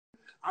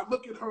I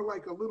look at her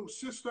like a little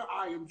sister.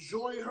 I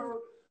enjoy her.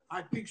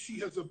 I think she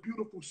has a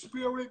beautiful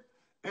spirit,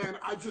 and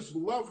I just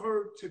love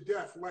her to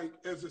death, like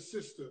as a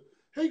sister.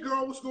 Hey,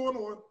 girl, what's going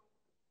on?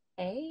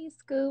 Hey,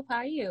 Scoop, how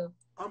are you?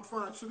 I'm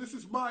fine. So this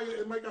is Maya,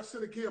 and like I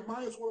said again,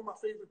 Maya's one of my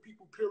favorite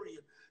people, period.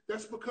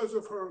 That's because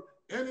of her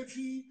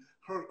energy,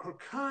 her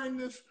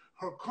kindness,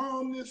 her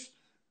calmness.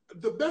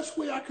 The best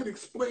way I could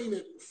explain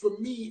it for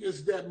me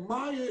is that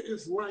Maya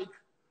is like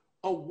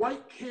a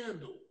white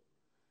candle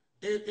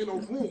in a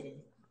room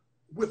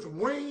with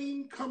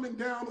rain coming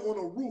down on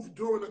a roof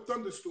during a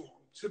thunderstorm.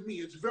 To me,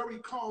 it's very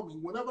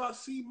calming. Whenever I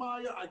see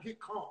Maya, I get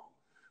calm.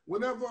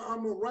 Whenever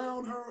I'm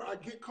around her, I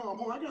get calm.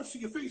 Oh, I gotta see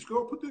your face,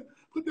 girl.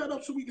 Put that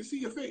up so we can see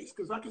your face,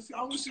 because I can see.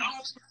 I only see.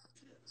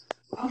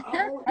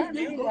 There There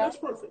you you go. go. That's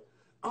perfect.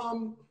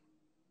 Um,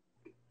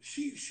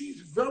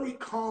 she's very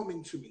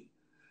calming to me,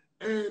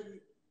 and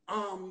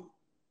um,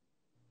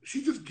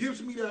 she just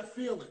gives me that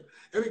feeling.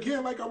 And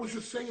again, like I was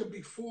just saying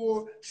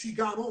before she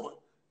got on,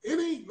 it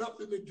ain't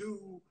nothing to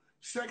do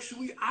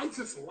sexually. I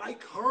just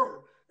like her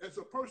as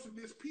a person.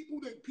 There's people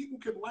that people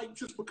can like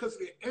just because of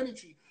their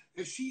energy,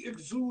 and she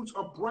exudes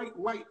a bright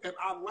light, and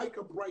I like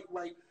a bright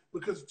light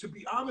because, to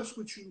be honest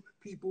with you,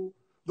 people,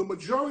 the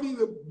majority of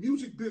the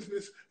music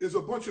business is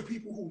a bunch of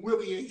people who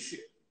really ain't shit.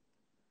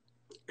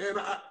 And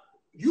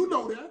you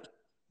know that.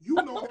 You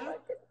know Oh my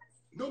that. goodness.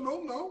 No,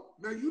 no, no.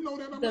 Now you know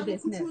that. I'm The not gonna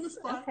put you in the business.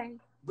 spot, Okay.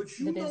 but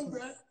The you know that,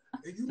 business.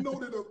 and you know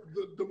that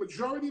the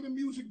majority of the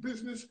music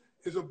business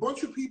is a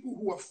bunch of people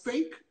who are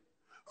fake,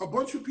 a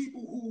bunch of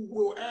people who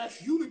will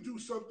ask you to do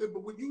something,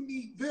 but when you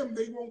need them,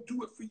 they won't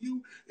do it for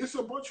you. It's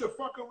a bunch of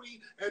fuckery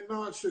and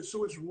nonsense.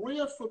 So it's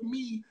rare for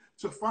me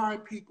to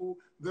find people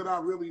that I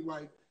really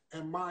like,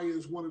 and Maya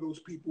is one of those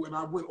people. And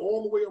I went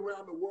all the way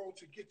around the world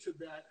to get to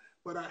that,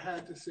 but I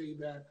had to say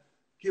that.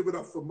 Give it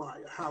up for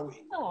Maya.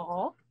 Howie.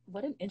 Oh,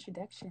 what an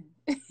introduction.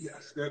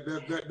 Yes,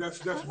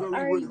 that's How very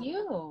are real.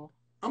 you?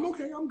 I'm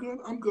okay. I'm good.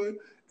 I'm good.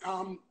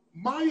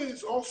 Maya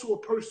is also a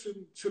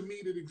person to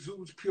me that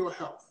exudes pure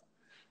health,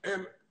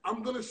 and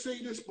I'm gonna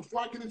say this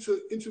before I get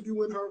into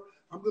interviewing her.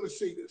 I'm gonna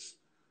say this.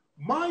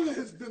 Maya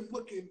has been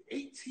looking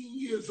 18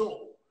 years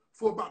old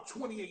for about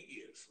 28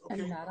 years. And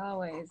Okay, not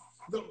always.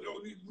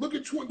 look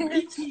at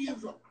 18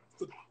 years old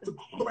for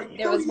like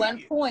There was 38 one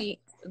years. point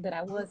that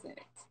I wasn't.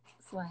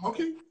 So I had to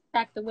Okay,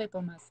 crack the whip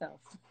on myself.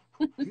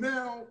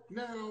 now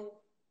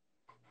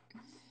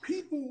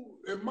people,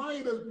 and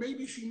Maya does,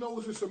 maybe she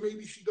knows this or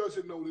maybe she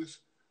doesn't know this.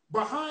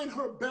 Behind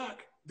her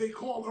back, they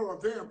call her a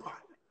vampire.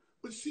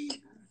 But see,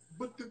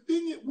 but the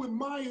thing with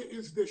Maya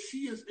is that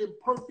she is in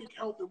perfect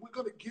health, and we're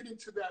going to get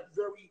into that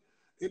very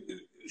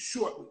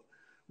shortly.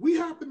 We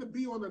happened to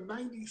be on a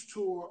 90s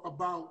tour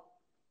about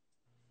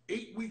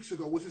 8 weeks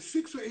ago. Was it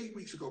 6 or 8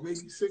 weeks ago?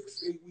 Maybe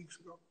 6, 8 weeks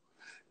ago.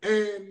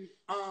 And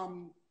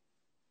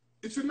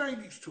it's a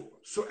 90s tour.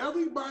 So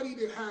everybody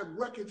that had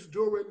records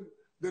during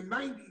the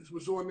 90s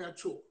was on that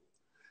tour.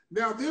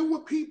 Now there were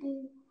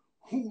people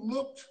who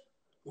looked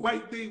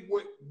like they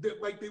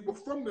were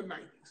from the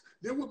 90s.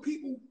 There were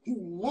people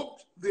who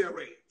looked their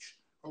age,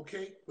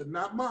 okay, but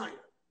not Maya,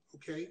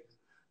 okay.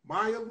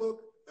 Maya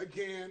looked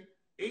again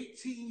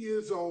 18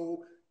 years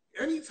old.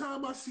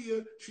 Anytime I see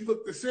her, she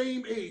looked the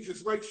same age.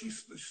 It's like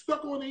she's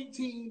stuck on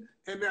 18,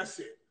 and that's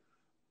it.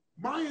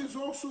 Maya is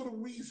also the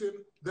reason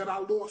that I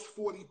lost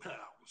 40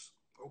 pounds.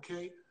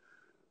 Okay,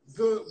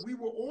 we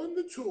were on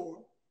the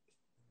tour,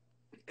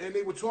 and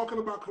they were talking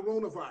about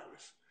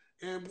coronavirus,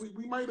 and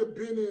we might have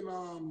been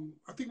in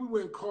I think we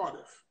were in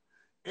Cardiff,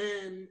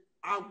 and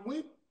I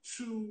went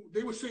to.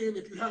 They were saying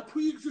if you have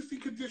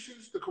pre-existing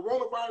conditions, the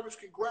coronavirus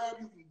can grab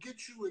you, can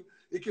get you, and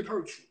it can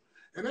hurt you.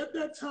 And at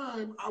that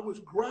time, I was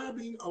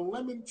grabbing a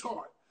lemon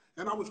tart,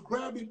 and I was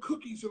grabbing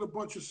cookies and a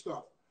bunch of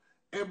stuff.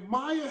 And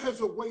Maya has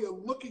a way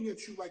of looking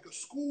at you like a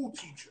school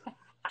teacher.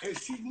 And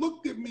she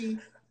looked at me,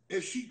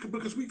 and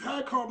because we've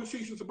had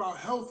conversations about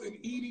health and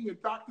eating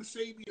and Dr.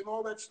 Sabi and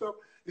all that stuff.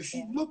 And she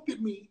Yeah. looked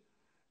at me,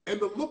 and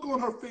the look on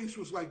her face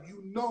was like,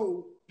 you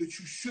know that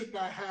you should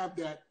not have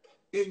that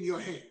in your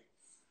hand.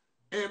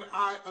 And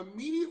I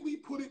immediately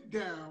put it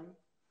down,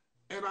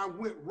 and I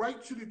went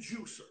right to the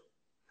juicer.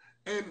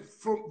 And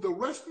from the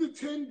rest of the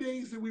 10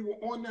 days that we were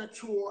on that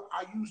tour,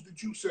 I used the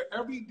juicer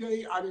every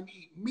day. I didn't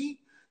eat meat,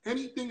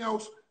 anything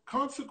else.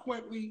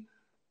 Consequently,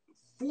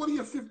 40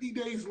 or 50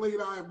 days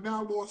later, I have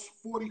now lost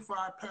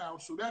 45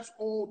 pounds. So that's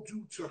all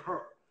due to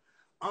her.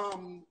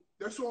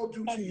 That's all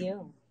due to And you.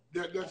 you.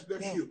 That's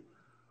You. you.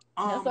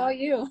 That's all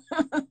you.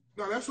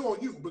 No, that's all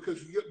you,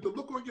 because the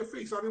look on your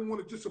face, I didn't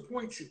want to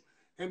disappoint you.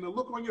 And the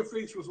look on your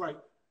face was like,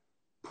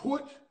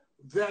 put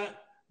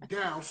that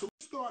down. So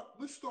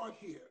let's start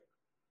here.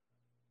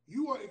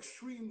 You are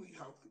extremely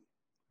healthy.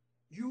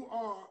 You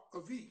are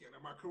a vegan,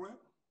 am I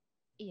correct?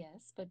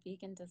 Yes, but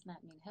vegan does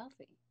not mean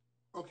healthy.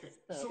 Okay.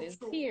 So there's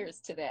So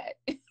tiers to that.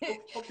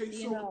 okay, You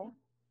so know,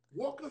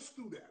 walk us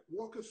through that.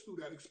 Walk us through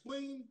that.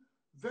 Explain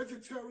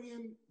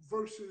vegetarian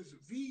versus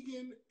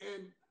vegan,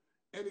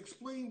 and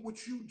explain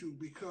what you do,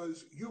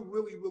 because you're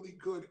really, really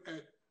good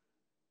at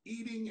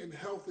eating and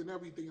health and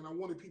everything, and I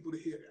wanted people to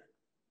hear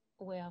that.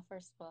 Well,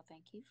 first of all,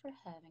 thank you for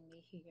having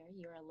me here.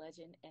 You're a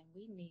legend and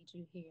we need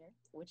you here,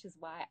 which is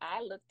why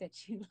I looked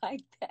at you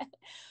like that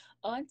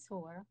on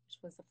tour, which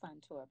was a fun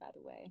tour, by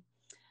the way.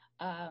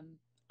 Um,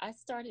 I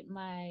started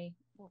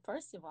well,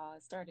 first of all, I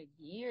started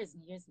years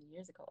and years and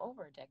years ago,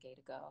 over a decade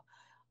ago,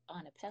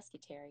 on a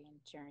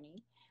pescatarian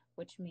journey,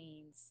 which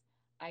means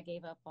I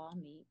gave up all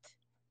meat.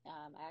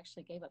 I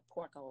actually gave up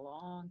pork a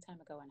long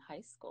time ago in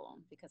high school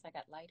because I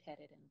got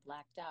lightheaded and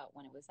blacked out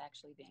when it was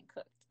actually being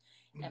cooked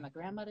at my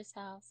grandmother's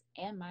house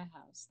and my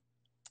house.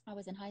 I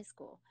was in high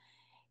school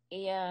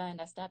and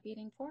I stopped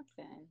eating pork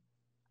then.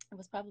 It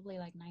was probably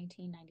like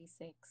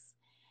 1996.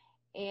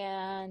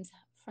 And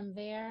from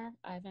there,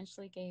 I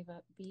eventually gave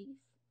up beef,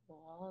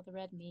 well, all of the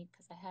red meat,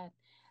 because I had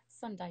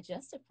some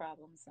digestive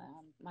problems.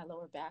 My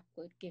lower back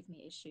would give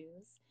me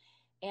issues,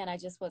 and I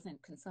just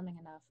wasn't consuming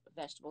enough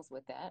vegetables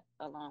with that,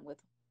 along with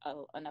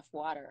enough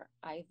water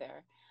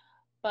either.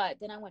 But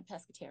then I went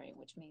pescatarian,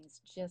 which means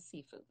just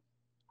seafood.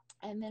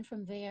 And then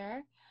from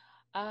there,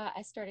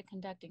 I started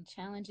conducting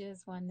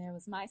challenges when there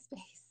was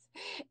MySpace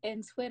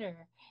and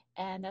Twitter,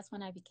 and that's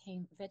when I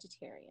became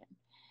vegetarian.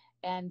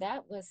 And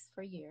that was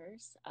for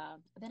years.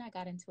 Then I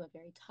got into a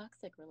very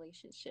toxic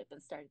relationship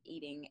and started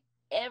eating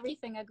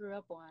everything I grew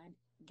up on,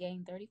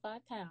 gained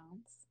 35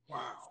 pounds,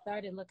 Wow.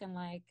 started looking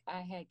like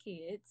I had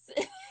kids,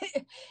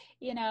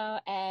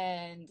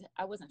 and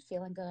I wasn't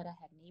feeling good. I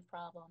had knee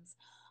problems,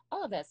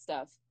 all of that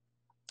stuff.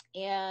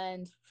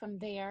 And from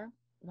there,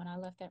 when I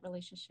left that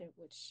relationship,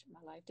 which my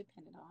life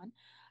depended on,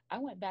 I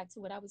went back to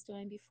what I was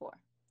doing before.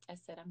 I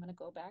said, I'm going to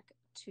go back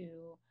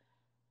to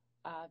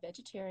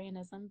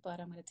vegetarianism, but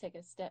I'm going to take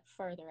a step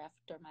further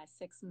after my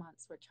 6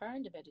 months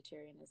return to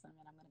vegetarianism,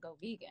 and I'm going to go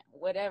vegan,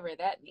 whatever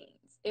that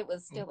means. It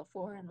was still a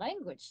foreign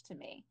language to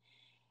me.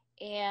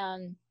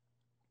 And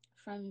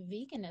from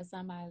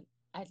veganism,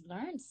 I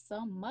learned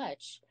so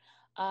much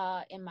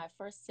in my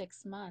first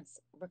 6 months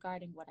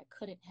regarding what I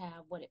couldn't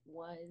have, what it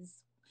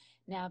was.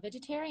 Now,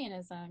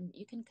 vegetarianism,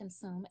 you can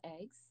consume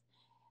eggs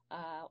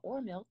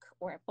or milk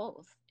or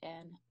both.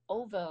 And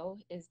ovo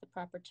is the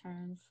proper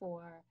term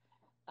for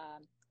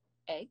um,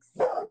 eggs.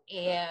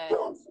 And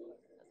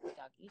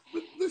doggy.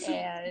 Listen,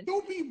 And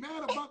don't be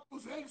mad about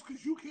those eggs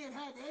because you can't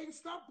have eggs.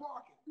 Stop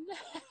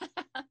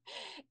barking.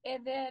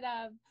 and then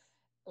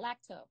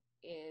lacto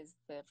is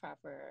the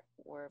proper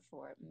word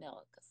for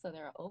milk. So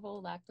there are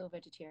ovo, lacto,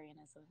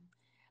 vegetarianism,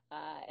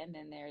 and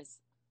then there's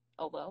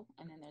ovo,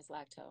 and then there's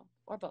lacto,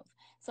 or both.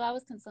 So I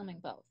was consuming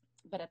both.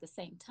 But at the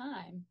same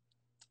time,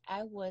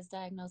 I was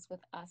diagnosed with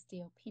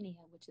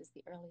osteopenia, which is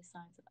the early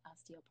signs of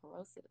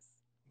osteoporosis,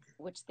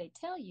 which they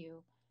tell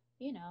you,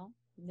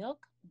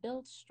 milk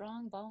builds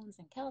strong bones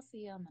and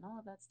calcium and all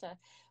of that stuff.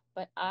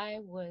 But I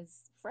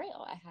was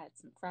frail. I had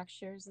some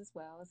fractures as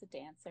well as a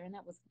dancer, and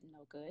that was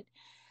no good.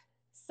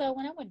 So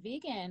when I went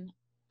vegan,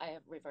 I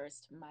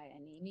reversed my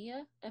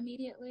anemia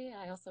immediately.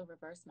 I also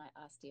reversed my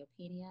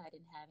osteopenia. I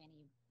didn't have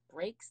any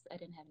breaks. I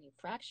didn't have any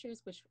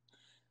fractures, which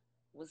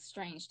was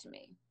strange to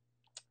me.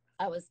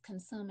 I was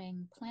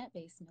consuming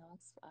plant-based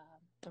milks,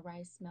 the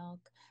rice milk.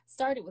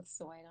 Started with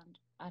soy.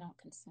 I don't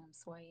consume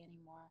soy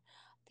anymore.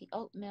 The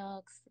oat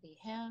milks, the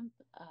hemp,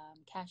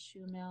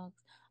 cashew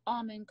milks,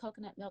 almond,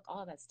 coconut milk,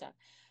 all that stuff.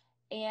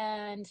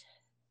 And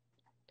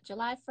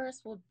July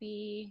 1st will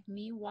be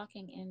me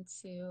walking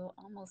into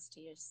almost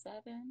year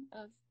 7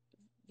 of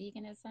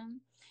veganism.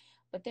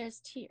 But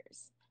there's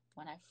tears.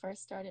 When I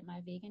first started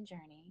my vegan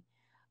journey,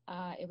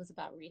 it was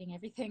about reading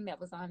everything that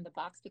was on the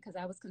box because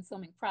I was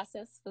consuming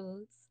processed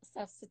foods,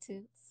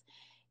 substitutes,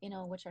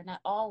 which are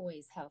not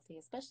always healthy,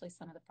 especially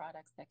some of the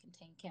products that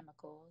contain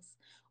chemicals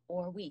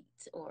or wheat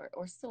or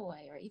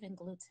soy or even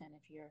gluten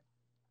if you're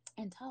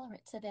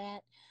intolerant to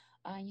that.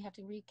 You have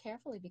to read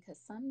carefully because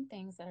some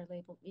things that are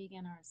labeled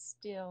vegan are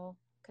still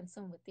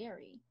consumed with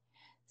dairy.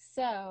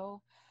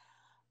 So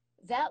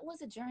that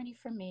was a journey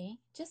for me.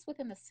 Just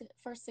within the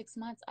first 6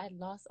 months, I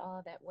lost all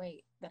of that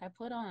weight that I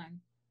put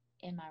on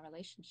in my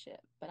relationship,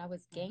 but I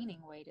was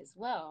gaining weight as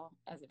well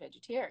as a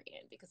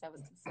vegetarian because I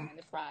was consuming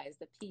the fries,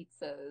 the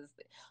pizzas,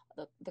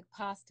 the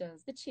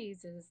pastas, the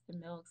cheeses, the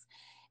milks.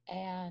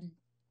 And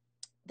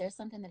there's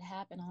something that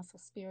happened also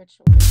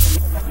spiritually.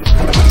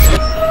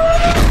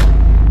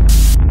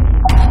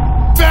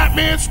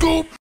 Fatman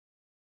scoop.